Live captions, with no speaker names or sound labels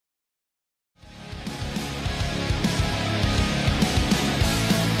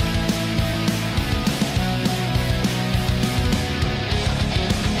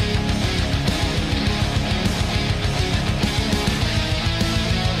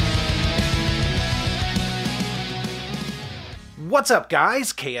What's up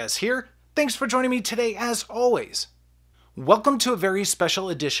guys, KS here. Thanks for joining me today as always. Welcome to a very special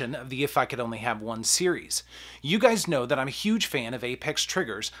edition of the If I Could Only Have One series. You guys know that I'm a huge fan of Apex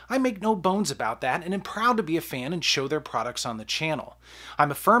Triggers. I make no bones about that and am proud to be a fan and show their products on the channel.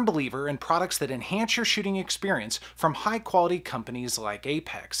 I'm a firm believer in products that enhance your shooting experience from high quality companies like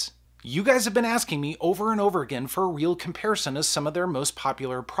Apex. You guys have been asking me over and over again for a real comparison of some of their most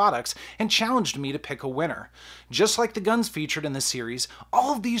popular products and challenged me to pick a winner. Just like the guns featured in the series,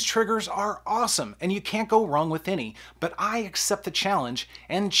 all of these triggers are awesome and you can't go wrong with any, but I accept the challenge,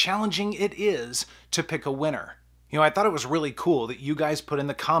 and challenging it is, to pick a winner. You know, I thought it was really cool that you guys put in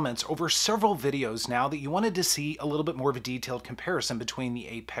the comments over several videos now that you wanted to see a little bit more of a detailed comparison between the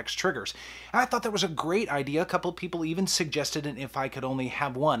Apex triggers. And I thought that was a great idea. A couple of people even suggested an If I Could Only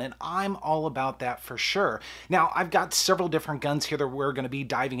Have One, and I'm all about that for sure. Now, I've got several different guns here that we're going to be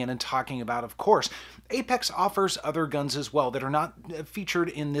diving in and talking about, of course. Apex offers other guns as well that are not featured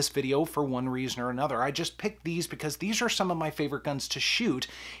in this video for one reason or another. I just picked these because these are some of my favorite guns to shoot,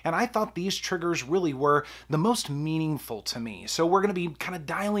 and I thought these triggers really were the most meaningful to me. So we're going to be kind of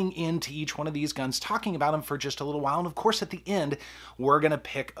dialing into each one of these guns, talking about them for just a little while, and of course at the end we're going to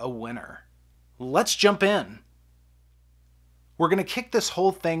pick a winner. Let's jump in. We're going to kick this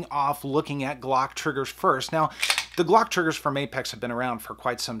whole thing off looking at Glock triggers first. Now, the Glock triggers from Apex have been around for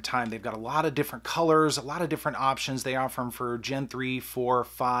quite some time. They've got a lot of different colors, a lot of different options. They offer them for Gen 3, 4,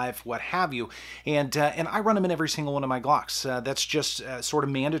 5, what have you. And I run them in every single one of my Glocks. That's just sort of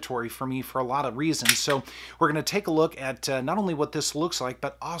mandatory for me for a lot of reasons. So we're going to take a look at not only what this looks like,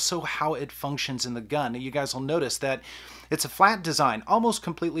 but also how it functions in the gun. You guys will notice that it's a flat design, almost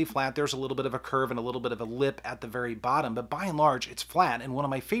completely flat. There's a little bit of a curve and a little bit of a lip at the very bottom, but by and large, it's flat. And one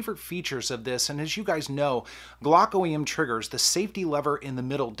of my favorite features of this, and as you guys know, Glock OEM triggers, the safety lever in the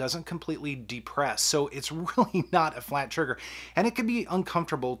middle doesn't completely depress, so it's really not a flat trigger. And it can be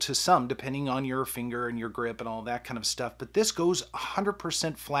uncomfortable to some, depending on your finger and your grip and all that kind of stuff, but this goes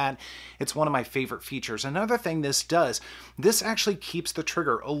 100% flat. It's one of my favorite features. Another thing this does, this actually keeps the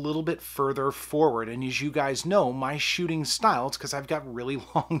trigger a little bit further forward, and as you guys know, my shooting styles, because I've got really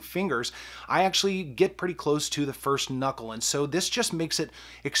long fingers, I actually get pretty close to the first knuckle, and so this just makes it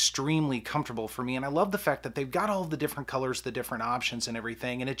extremely comfortable for me. And I love the fact that they've got all the different colors, the different options and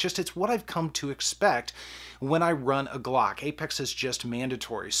everything, and it's what I've come to expect when I run a Glock. Apex is just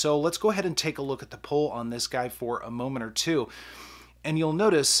mandatory. So let's go ahead and take a look at the pull on this guy for a moment or two, and you'll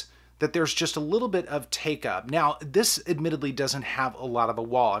notice that there's just a little bit of take up. Now, this admittedly doesn't have a lot of a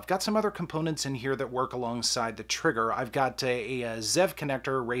wall. I've got some other components in here that work alongside the trigger. I've got a ZEV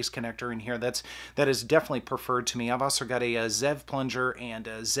connector, race connector in here. That is definitely preferred to me. I've also got a ZEV plunger and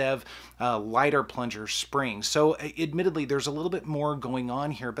a ZEV lighter plunger spring. So admittedly, there's a little bit more going on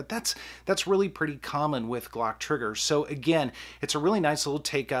here, but that's really pretty common with Glock triggers. So again, it's a really nice little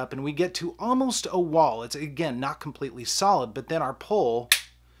take up, and we get to almost a wall. It's again not completely solid, but then our pull,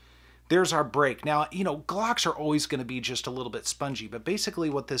 there's our break. Now, you know, Glocks are always going to be just a little bit spongy, but basically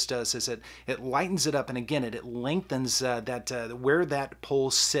what this does is it lightens it up, and again, it lengthens where that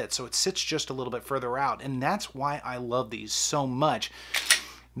pull sits, so it sits just a little bit further out, and that's why I love these so much.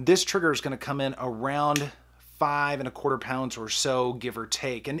 This trigger is going to come in around 5¼ pounds or so, give or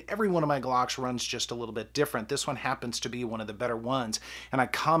take, and every one of my Glocks runs just a little bit different. This one happens to be one of the better ones, and I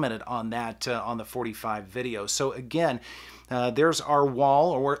commented on that on the 45 video. So again, there's our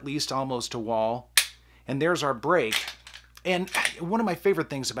wall, or at least almost a wall, and there's our break. And one of my favorite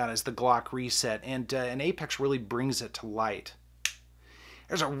things about it is the Glock reset, and Apex really brings it to light.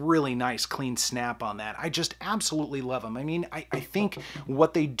 There's a really nice clean snap on that. I just absolutely love them. I mean, I think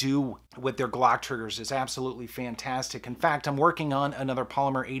what they do with their Glock triggers is absolutely fantastic. In fact, I'm working on another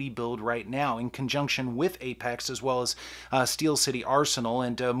Polymer 80 build right now in conjunction with Apex, as well as Steel City Arsenal,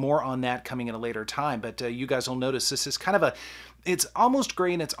 and more on that coming at a later time. But you guys will notice this is kind of it's almost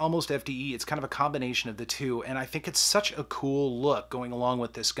gray and it's almost FDE. It's kind of a combination of the two, and I think it's such a cool look going along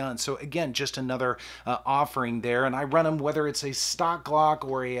with this gun. So again, just another offering there, and I run them whether it's a stock Glock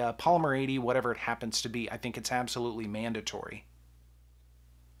or a Polymer 80, whatever it happens to be. I think it's absolutely mandatory.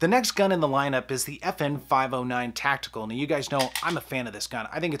 The next gun in the lineup is the FN509 Tactical. Now, you guys know I'm a fan of this gun.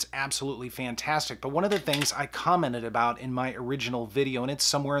 I think it's absolutely fantastic, but one of the things I commented about in my original video, and it's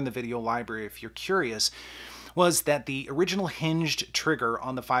somewhere in the video library if you're curious, was that the original hinged trigger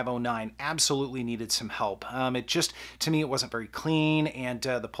on the 509 absolutely needed some help. It just, to me, it wasn't very clean, and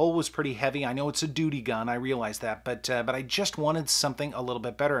the pull was pretty heavy. I know it's a duty gun, I realize that, but I just wanted something a little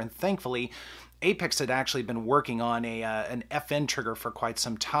bit better, and thankfully, Apex had actually been working on an FN trigger for quite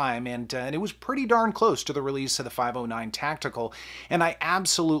some time, and it was pretty darn close to the release of the 509 Tactical, and I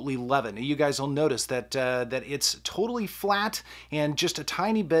absolutely love it. Now, you guys will notice that that it's totally flat and just a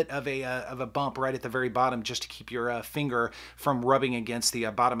tiny bit of a bump right at the very bottom just to keep your finger from rubbing against the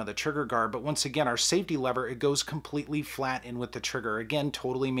bottom of the trigger guard. But once again, our safety lever, it goes completely flat in with the trigger. Again,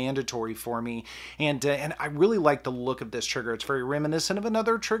 totally mandatory for me, and I really like the look of this trigger. It's very reminiscent of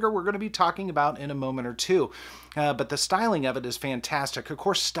another trigger we're going to be talking about in a moment or two. But the styling of it is fantastic. Of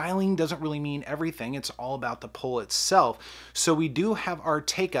course, styling doesn't really mean everything. It's all about the pull itself. So we do have our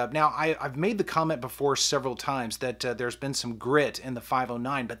take-up. Now, I've made the comment before several times that there's been some grit in the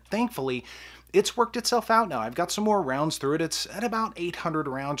 509, but thankfully, it's worked itself out now. I've got some more rounds through it. It's at about 800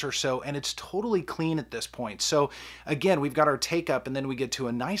 rounds or so, and it's totally clean at this point. So again, we've got our take-up, and then we get to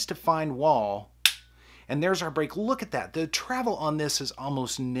a nice defined wall. And there's our break. Look at that. The travel on this is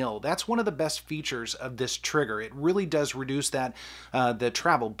almost nil. That's one of the best features of this trigger. It really does reduce that the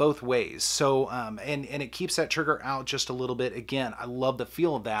travel both ways. So and it keeps that trigger out just a little bit. Again, I love the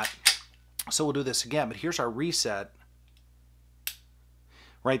feel of that. So we'll do this again, but here's our reset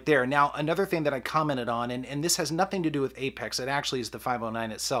right there. Now, another thing that I commented on, and this has nothing to do with Apex, it actually is the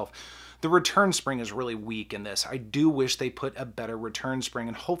 509 itself. The return spring is really weak in this. I do wish they put a better return spring,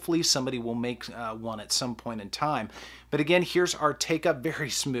 and hopefully somebody will make one at some point in time. But again, here's our take-up.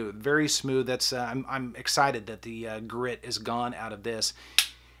 Very smooth, very smooth. That's I'm excited that the grit is gone out of this.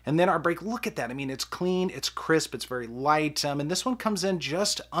 And then our brake, look at that. I mean, it's clean, it's crisp, it's very light. And this one comes in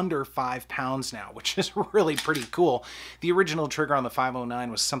just under 5 pounds now, which is really pretty cool. The original trigger on the 509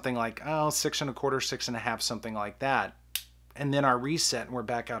 was something like, 6 1/4, 6.5, something like that. And then our reset, and we're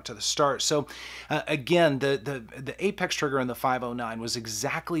back out to the start. So again, the Apex trigger in the 509 was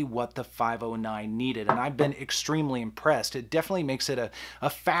exactly what the 509 needed, and I've been extremely impressed. It definitely makes it a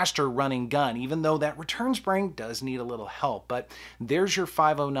faster running gun, even though that return spring does need a little help. But there's your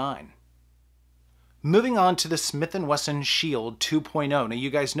 509. Moving on to the Smith & Wesson Shield 2.0. Now,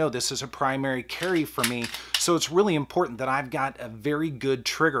 you guys know this is a primary carry for me, so it's really important that I've got a very good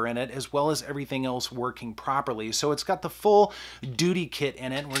trigger in it, as well as everything else working properly. So it's got the full duty kit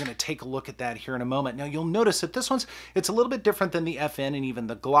in it, and we're going to take a look at that here in a moment. Now, you'll notice that this it's a little bit different than the FN and even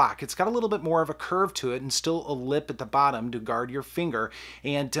the Glock. It's got a little bit more of a curve to it and still a lip at the bottom to guard your finger.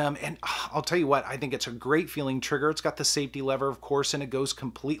 And I'll tell you what, I think it's a great feeling trigger. It's got the safety lever, of course, and it goes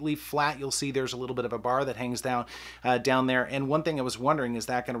completely flat. You'll see there's a little bit of a bar that hangs down there. And one thing I was wondering, is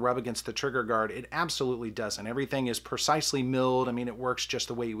that going to rub against the trigger guard? It absolutely doesn't. Everything is precisely milled. I mean, it works just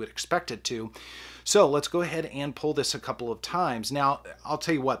the way you would expect it to. So let's go ahead and pull this a couple of times. Now, I'll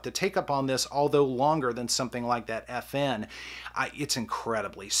tell you what, the take-up on this, although longer than something like that FN, it's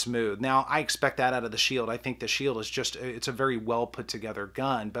incredibly smooth. Now, I expect that out of the Shield. I think the Shield is just, it's a very well put together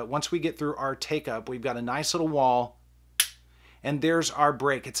gun. But once we get through our take-up, we've got a nice little wall. And there's our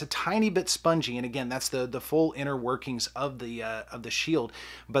brake. It's a tiny bit spongy, and again, that's the full inner workings of the Shield.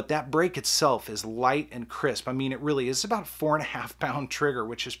 But that brake itself is light and crisp. I mean, it really is about a 4.5 pound trigger,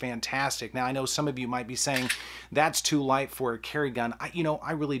 which is fantastic. Now, I know some of you might be saying that's too light for a carry gun.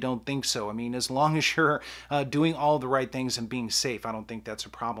 I really don't think so. I mean, as long as you're doing all the right things and being safe, I don't think that's a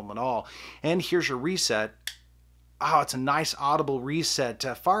problem at all. And here's your reset. Oh, it's a nice audible reset,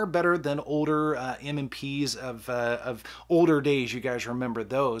 far better than older M&Ps of older days. You guys remember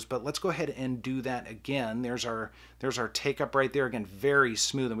those, but let's go ahead and do that again. There's our take-up right there. Again, very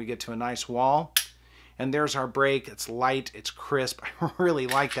smooth, and we get to a nice wall. And there's our brake. It's light, it's crisp. I really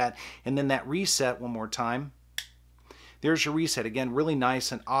like that. And then that reset one more time. There's your reset. Again, really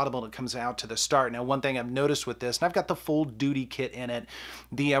nice and audible. It comes out to the start. Now, one thing I've noticed with this, and I've got the full duty kit in it,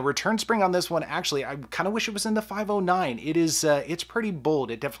 the return spring on this one, actually, I kind of wish it was in the 509. It is, it's pretty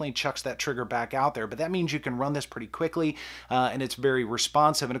bold. It definitely chucks that trigger back out there, but that means you can run this pretty quickly, and it's very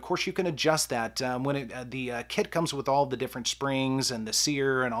responsive. And of course, you can adjust that when the kit comes with all the different springs and the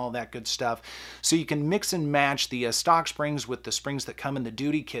sear and all that good stuff. So you can mix and match the stock springs with the springs that come in the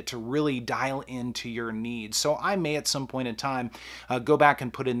duty kit to really dial into your needs. So I may at some point in time go back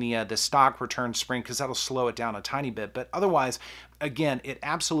and put in the stock return spring, because that'll slow it down a tiny bit. But otherwise, again, it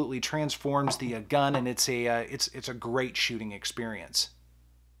absolutely transforms the gun, and it's a great shooting experience.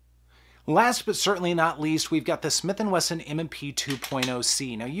 Last but certainly not least, we've got the Smith & Wesson M&P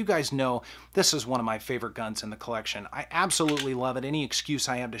 2.0C. Now, you guys know this is one of my favorite guns in the collection. I absolutely love it. Any excuse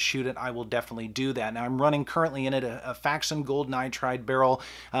I have to shoot it, I will definitely do that. Now, I'm running currently in it a Faxon Gold Nitride barrel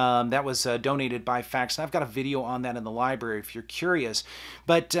that was donated by Faxon. I've got a video on that in the library if you're curious.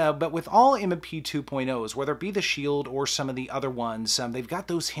 But with all M&P 2.0s, whether it be the Shield or some of the other ones, they've got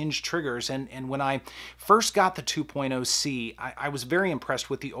those hinged triggers. And when I first got the 2.0C, I was very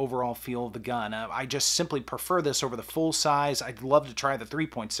impressed with the overall feel feel of the gun. I just simply prefer this over the full size. I'd love to try the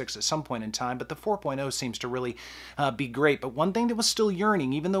 3.6 at some point in time, but the 4.0 seems to really be great. But one thing that was still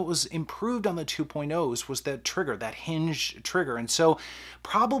yearning, even though it was improved on the 2.0s, was that trigger, that hinge trigger. And so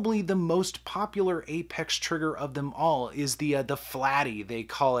probably the most popular Apex trigger of them all is the Flatty, they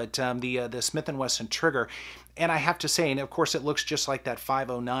call it, the Smith & Wesson trigger. And I have to say, and of course it looks just like that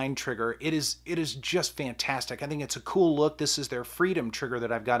 509 trigger, it is just fantastic. I think it's a cool look. This is their Freedom trigger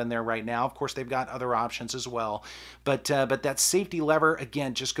that I've got in there right now. Of course, they've got other options as well. But that safety lever,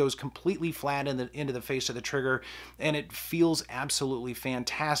 again, just goes completely flat into the face of the trigger, and it feels absolutely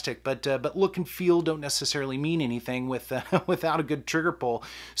fantastic. But look and feel don't necessarily mean anything without a good trigger pull.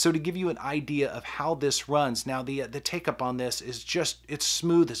 So to give you an idea of how this runs, now the take-up on this is just, it's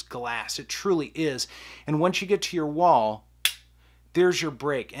smooth as glass. It truly is. And once you get to your wall, there's your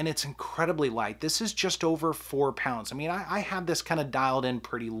break, and it's incredibly light. This is just over 4 pounds. I mean, I have this kind of dialed in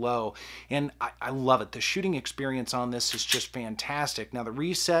pretty low, and I love it. The shooting experience on this is just fantastic. Now the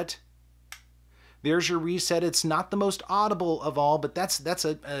reset, there's your reset. It's not the most audible of all, but that's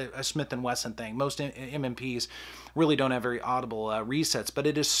a Smith & Wesson thing. Most MMPs really don't have very audible resets, but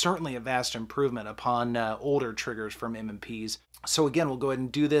it is certainly a vast improvement upon older triggers from MMPs. So again, we'll go ahead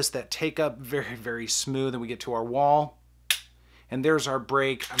and do this. That take up, very, very smooth, and we get to our wall. And there's our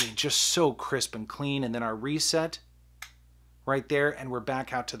break. I mean, just so crisp and clean. And then our reset right there, and we're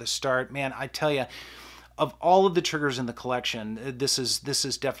back out to the start. Man, I tell you, of all of the triggers in the collection, this is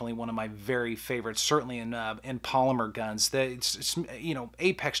definitely one of my very favorites. Certainly in polymer guns, you know,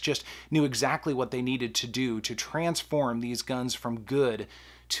 Apex just knew exactly what they needed to do to transform these guns from good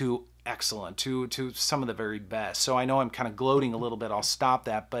to excellent, to some of the very best. So I know I'm kind of gloating a little bit. I'll stop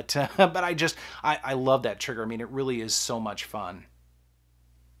that, but I love that trigger. I mean, it really is so much fun.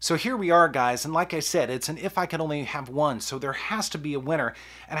 So here we are, guys, and like I said, it's an if I could only have one, so there has to be a winner,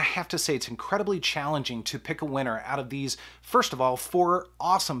 and I have to say it's incredibly challenging to pick a winner out of these, first of all, 4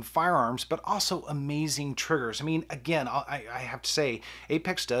 awesome firearms, but also amazing triggers. I mean, again, I have to say,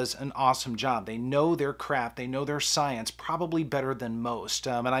 Apex does an awesome job. They know their craft, they know their science, probably better than most,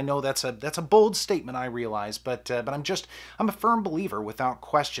 and I know that's a bold statement, I realize, but I'm a firm believer without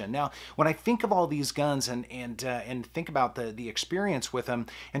question. Now, when I think of all these guns and think about the experience with them,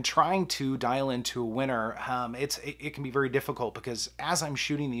 and trying to dial into a winner, it can be very difficult, because as I'm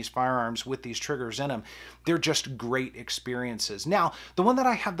shooting these firearms with these triggers in them, they're just great experiences. Now, the one that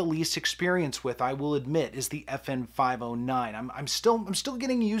I have the least experience with, I will admit, is the FN 509. I'm still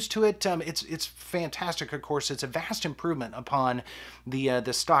getting used to it. It's fantastic, of course. It's a vast improvement upon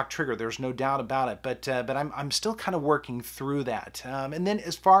the stock trigger. There's no doubt about it. But I'm still kind of working through that. And then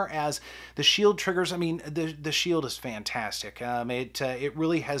as far as the shield triggers, I mean, the shield is fantastic. It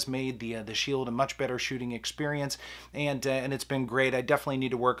really has made the shield a much better shooting experience, and it's been great. I definitely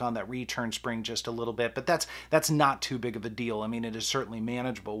need to work on that return spring just a little bit, but that's not too big of a deal. I mean, it is certainly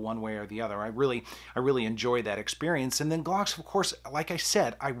manageable one way or the other. I really enjoy that experience. And then Glocks, of course, like I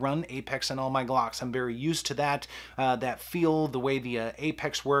said, I run Apex in all my Glocks. I'm very used to that feel, the way the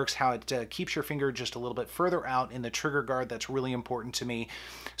Apex works, how it keeps your finger just a little bit further out in the trigger guard. That's really important to me.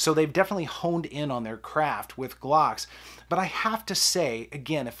 So they've definitely honed in on their craft with Glocks. But I have to say,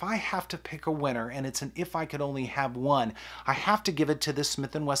 again, if I have to pick a winner, and it's an if I could only have one, I have to give it to the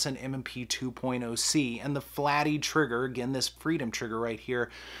Smith & Wesson M&P 2.0C and the Flatty trigger, again, this Freedom trigger right here.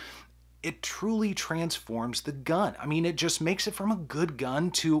 It truly transforms the gun. I mean, it just makes it from a good gun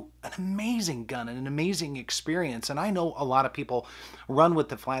to an amazing gun and an amazing experience. And I know a lot of people run with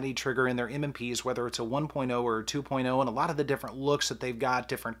the Flatty trigger in their M&Ps, whether it's a 1.0 or a 2.0, and a lot of the different looks that they've got,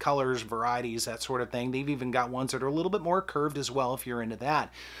 different colors, varieties, that sort of thing. They've even got ones that are a little bit more curved as well, if you're into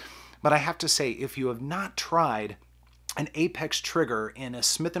that. But I have to say, if you have not tried an Apex trigger in a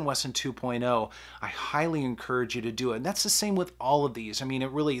Smith & Wesson 2.0, I highly encourage you to do it. And that's the same with all of these. I mean, it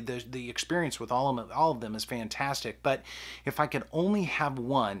really, the experience with all of them is fantastic. But if I could only have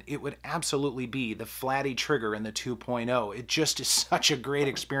one, it would absolutely be the Flatty trigger in the 2.0. It just is such a great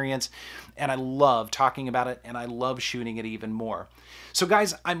experience, and I love talking about it, and I love shooting it even more. So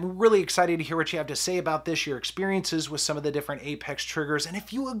guys, I'm really excited to hear what you have to say about this, your experiences with some of the different Apex triggers, and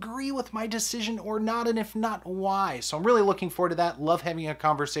if you agree with my decision or not, and if not, why. So I'm really looking forward to that. Love having a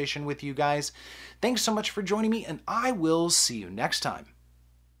conversation with you guys. Thanks so much for joining me, and I will see you next time.